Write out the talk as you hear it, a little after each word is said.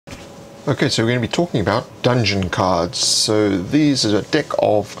Okay, so we're going to be talking about dungeon cards. So these are a deck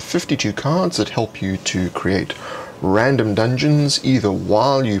of 52 cards that help you to create random dungeons either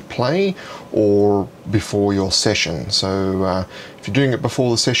while you play or before your session. So if you're doing it before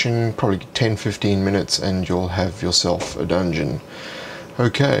the session, probably 10-15 minutes and you'll have yourself a dungeon.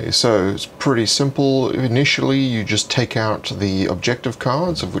 Okay, so it's pretty simple. Initially you just take out the objective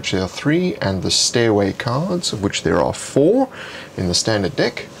cards, of which there are 3, and the stairway cards, of which there are 4 in the standard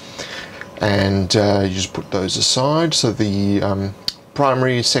deck. And you just put those aside. So the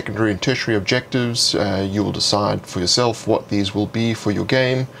primary, secondary and tertiary objectives, you will decide for yourself what these will be for your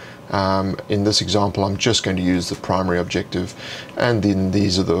game. In this example I'm just going to use the primary objective, and then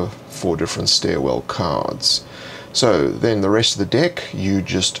these are the 4 different stairwell cards. So then the rest of the deck, you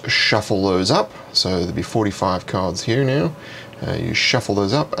just shuffle those up. So there'll be 45 cards here now. You shuffle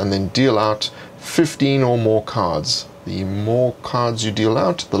those up and then deal out 15 or more cards. The more cards you deal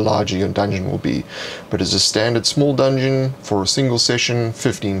out, the larger your dungeon will be. But as a standard small dungeon for a single session,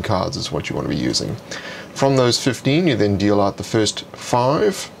 15 cards is what you want to be using. From those 15, you then deal out the first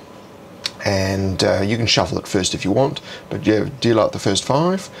 5, and you can shuffle it first if you want, but you deal out the first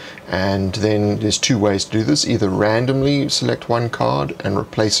 5, and then there's 2 ways to do this. Either randomly select one card and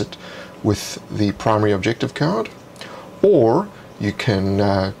replace it with the primary objective card, or you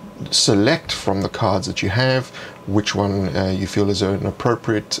can select from the cards that you have which one you feel is an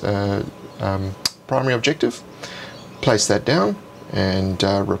appropriate primary objective, place that down and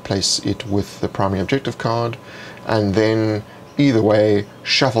replace it with the primary objective card, and then either way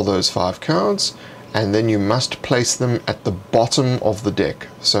shuffle those 5 cards, and then you must place them at the bottom of the deck.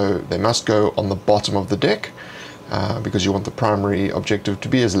 So they must go on the bottom of the deck, because you want the primary objective to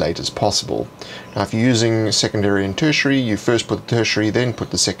be as late as possible. Now if you're using secondary and tertiary, you first put the tertiary, then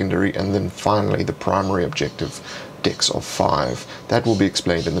put the secondary, and then finally the primary objective decks of 5. That will be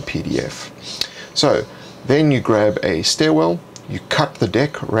explained in the PDF. So then you grab a stairwell, you cut the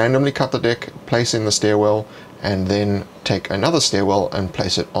deck, randomly cut the deck, place in the stairwell, and then take another stairwell and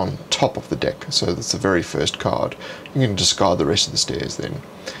place it on top of the deck. So that's the very first card. You can discard the rest of the stairs then.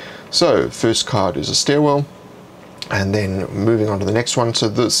 So first card is a stairwell, and then moving on to the next one. So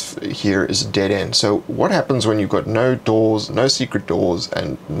this here is a dead end. So what happens when you've got no doors, no secret doors,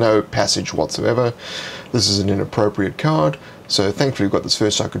 and no passage whatsoever? This is an inappropriate card. So thankfully we've got this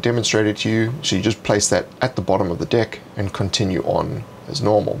first so I could demonstrate it to you. So you just place that at the bottom of the deck and continue on as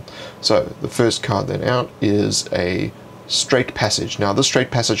normal. So the first card then out is a straight passage. Now this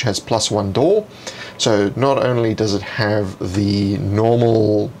straight passage has +1 door. So not only does it have the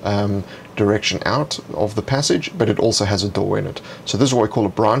normal direction out of the passage, but it also has a door in it. So this is what we call a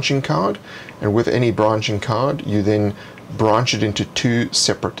branching card, and with any branching card you then branch it into 2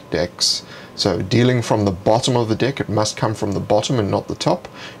 separate decks. So dealing from the bottom of the deck, it must come from the bottom and not the top.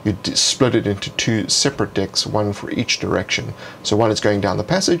 You split it into 2 separate decks, one for each direction. So one is going down the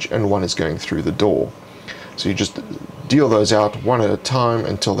passage and one is going through the door. So you just deal those out one at a time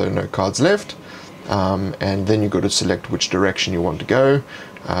until there are no cards left, and then you've got to select which direction you want to go.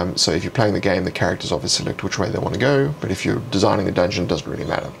 So if you're playing the game, the characters obviously select which way they want to go, but if you're designing the dungeon, it doesn't really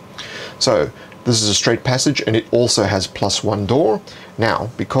matter. So this is a straight passage, and it also has +1 door.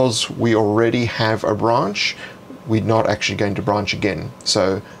 Now, because we already have a branch, we're not actually going to branch again.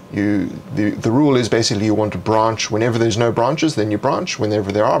 So the rule is basically you want to branch whenever there's no branches, then you branch.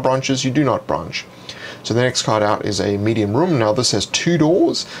 Whenever there are branches, you do not branch. So the next card out is a medium room. Now this has 2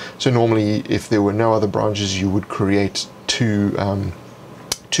 doors. So normally if there were no other branches, you would create two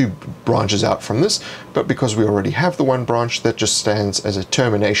branches out from this, but because we already have the one branch, that just stands as a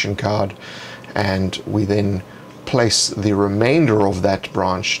termination card, and we then place the remainder of that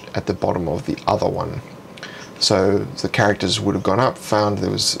branch at the bottom of the other one. So the characters would have gone up, found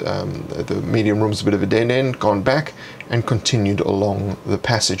there was the medium room's a bit of a dead end, gone back and continued along the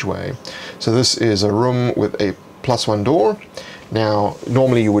passageway. So this is a room with a +1 door. Now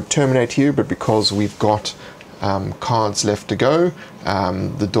normally you would terminate here, but because we've got cards left to go,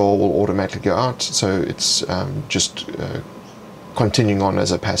 the door will automatically go out, so it's just continuing on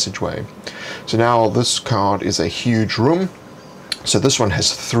as a passageway. So now this card is a huge room. So this one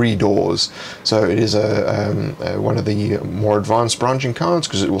has 3 doors. So it is one of the more advanced branching cards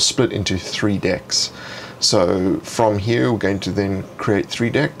because it will split into 3 decks. So from here we're going to then create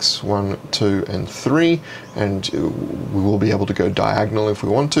 3 decks, 1, 2 and 3, and we will be able to go diagonal if we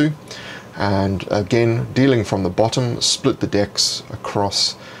want to. And again, dealing from the bottom, split the decks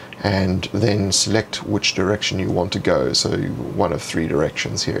across, and then select which direction you want to go. So one of 3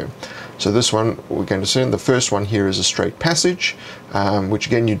 directions here. So this one we're going to send. The first one here is a straight passage, which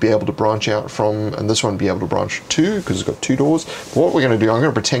again you'd be able to branch out from, and this one be able to branch to because it's got 2 doors. But what we're going to do, I'm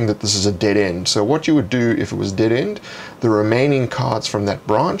going to pretend that this is a dead end. So what you would do if it was dead end, the remaining cards from that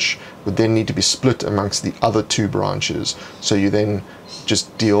branch would then need to be split amongst the other 2 branches. So you then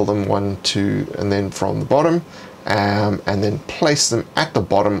just deal them 1, 2, and then from the bottom, and then place them at the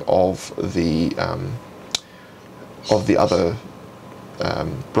bottom of the other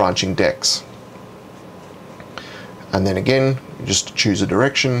branching decks. And then again, you just choose a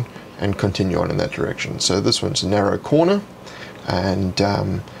direction and continue on in that direction. So this one's a narrow corner, and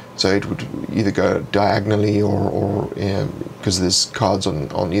so it would either go diagonally or because there's cards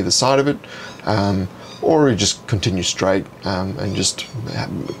on either side of it, or you just continue straight and just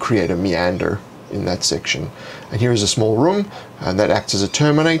create a meander in that section. And here is a small room, and that acts as a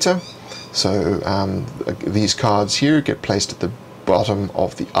terminator. So these cards here get placed at the bottom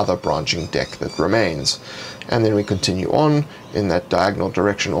of the other branching deck that remains. And then we continue on in that diagonal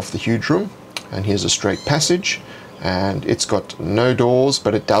direction off the huge room. And here's a straight passage, and it's got no doors,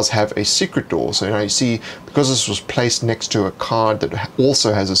 but it does have a secret door. So now you see, because this was placed next to a card that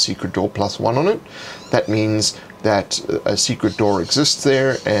also has a secret door +1 on it, that means that a secret door exists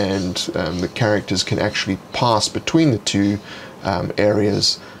there, and the characters can actually pass between the 2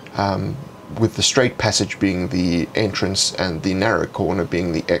 areas, with the straight passage being the entrance and the narrow corner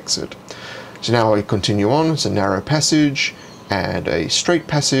being the exit. So now we continue on. It's a narrow passage and a straight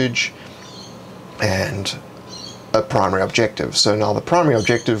passage and a primary objective. So now the primary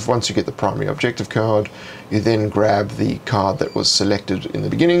objective, once you get the primary objective card, you then grab the card that was selected in the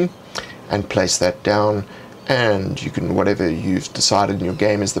beginning and place that down, and you can, whatever you've decided in your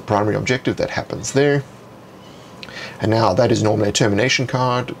game is the primary objective, that happens there. And now that is normally a termination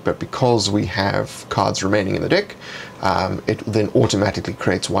card, but because we have cards remaining in the deck, it then automatically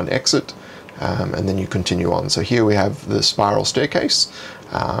creates 1 exit, and then you continue on. So here we have the spiral staircase.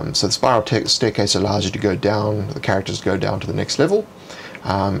 So the spiral staircase allows you to go down, the characters go down to the next level,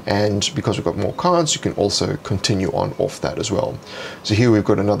 and because we've got more cards, you can also continue on off that as well. So here we've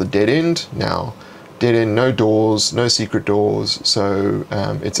got another dead end. Now, dead end, no doors, no secret doors, so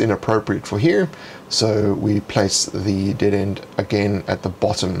it's inappropriate for here. So we place the dead end again at the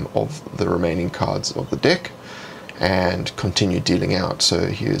bottom of the remaining cards of the deck and continue dealing out. So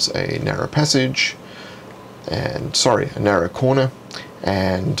here's a narrow passage, and a narrow corner,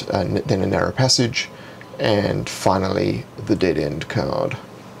 and then a narrow passage, and finally the dead end card.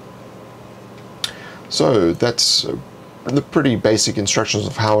 So that's the pretty basic instructions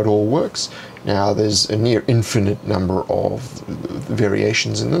of how it all works. Now there's a near infinite number of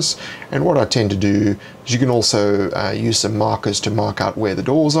variations in this, and what I tend to do is you can also use some markers to mark out where the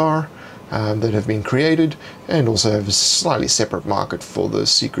doors are that have been created, and also have a slightly separate marker for the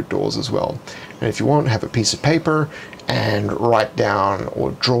secret doors as well. And if you want, have a piece of paper and write down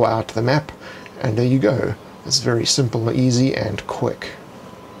or draw out the map, and there you go. It's very simple, easy, and quick.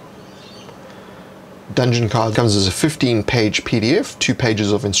 Dungeon Card comes as a 15-page PDF, 2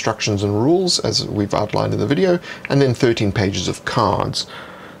 pages of instructions and rules as we've outlined in the video, and then 13 pages of cards.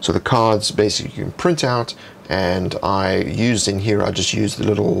 So the cards basically you can print out, and I just used the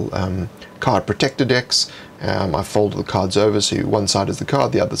little card protector decks. I folded the cards over, so one side is the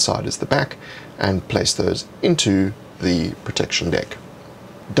card, the other side is the back, and place those into the protection deck.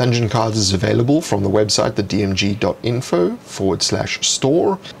 Dungeon Cards is available from the website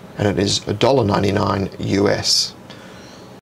thedmg.info/store, and it is $1.99 US.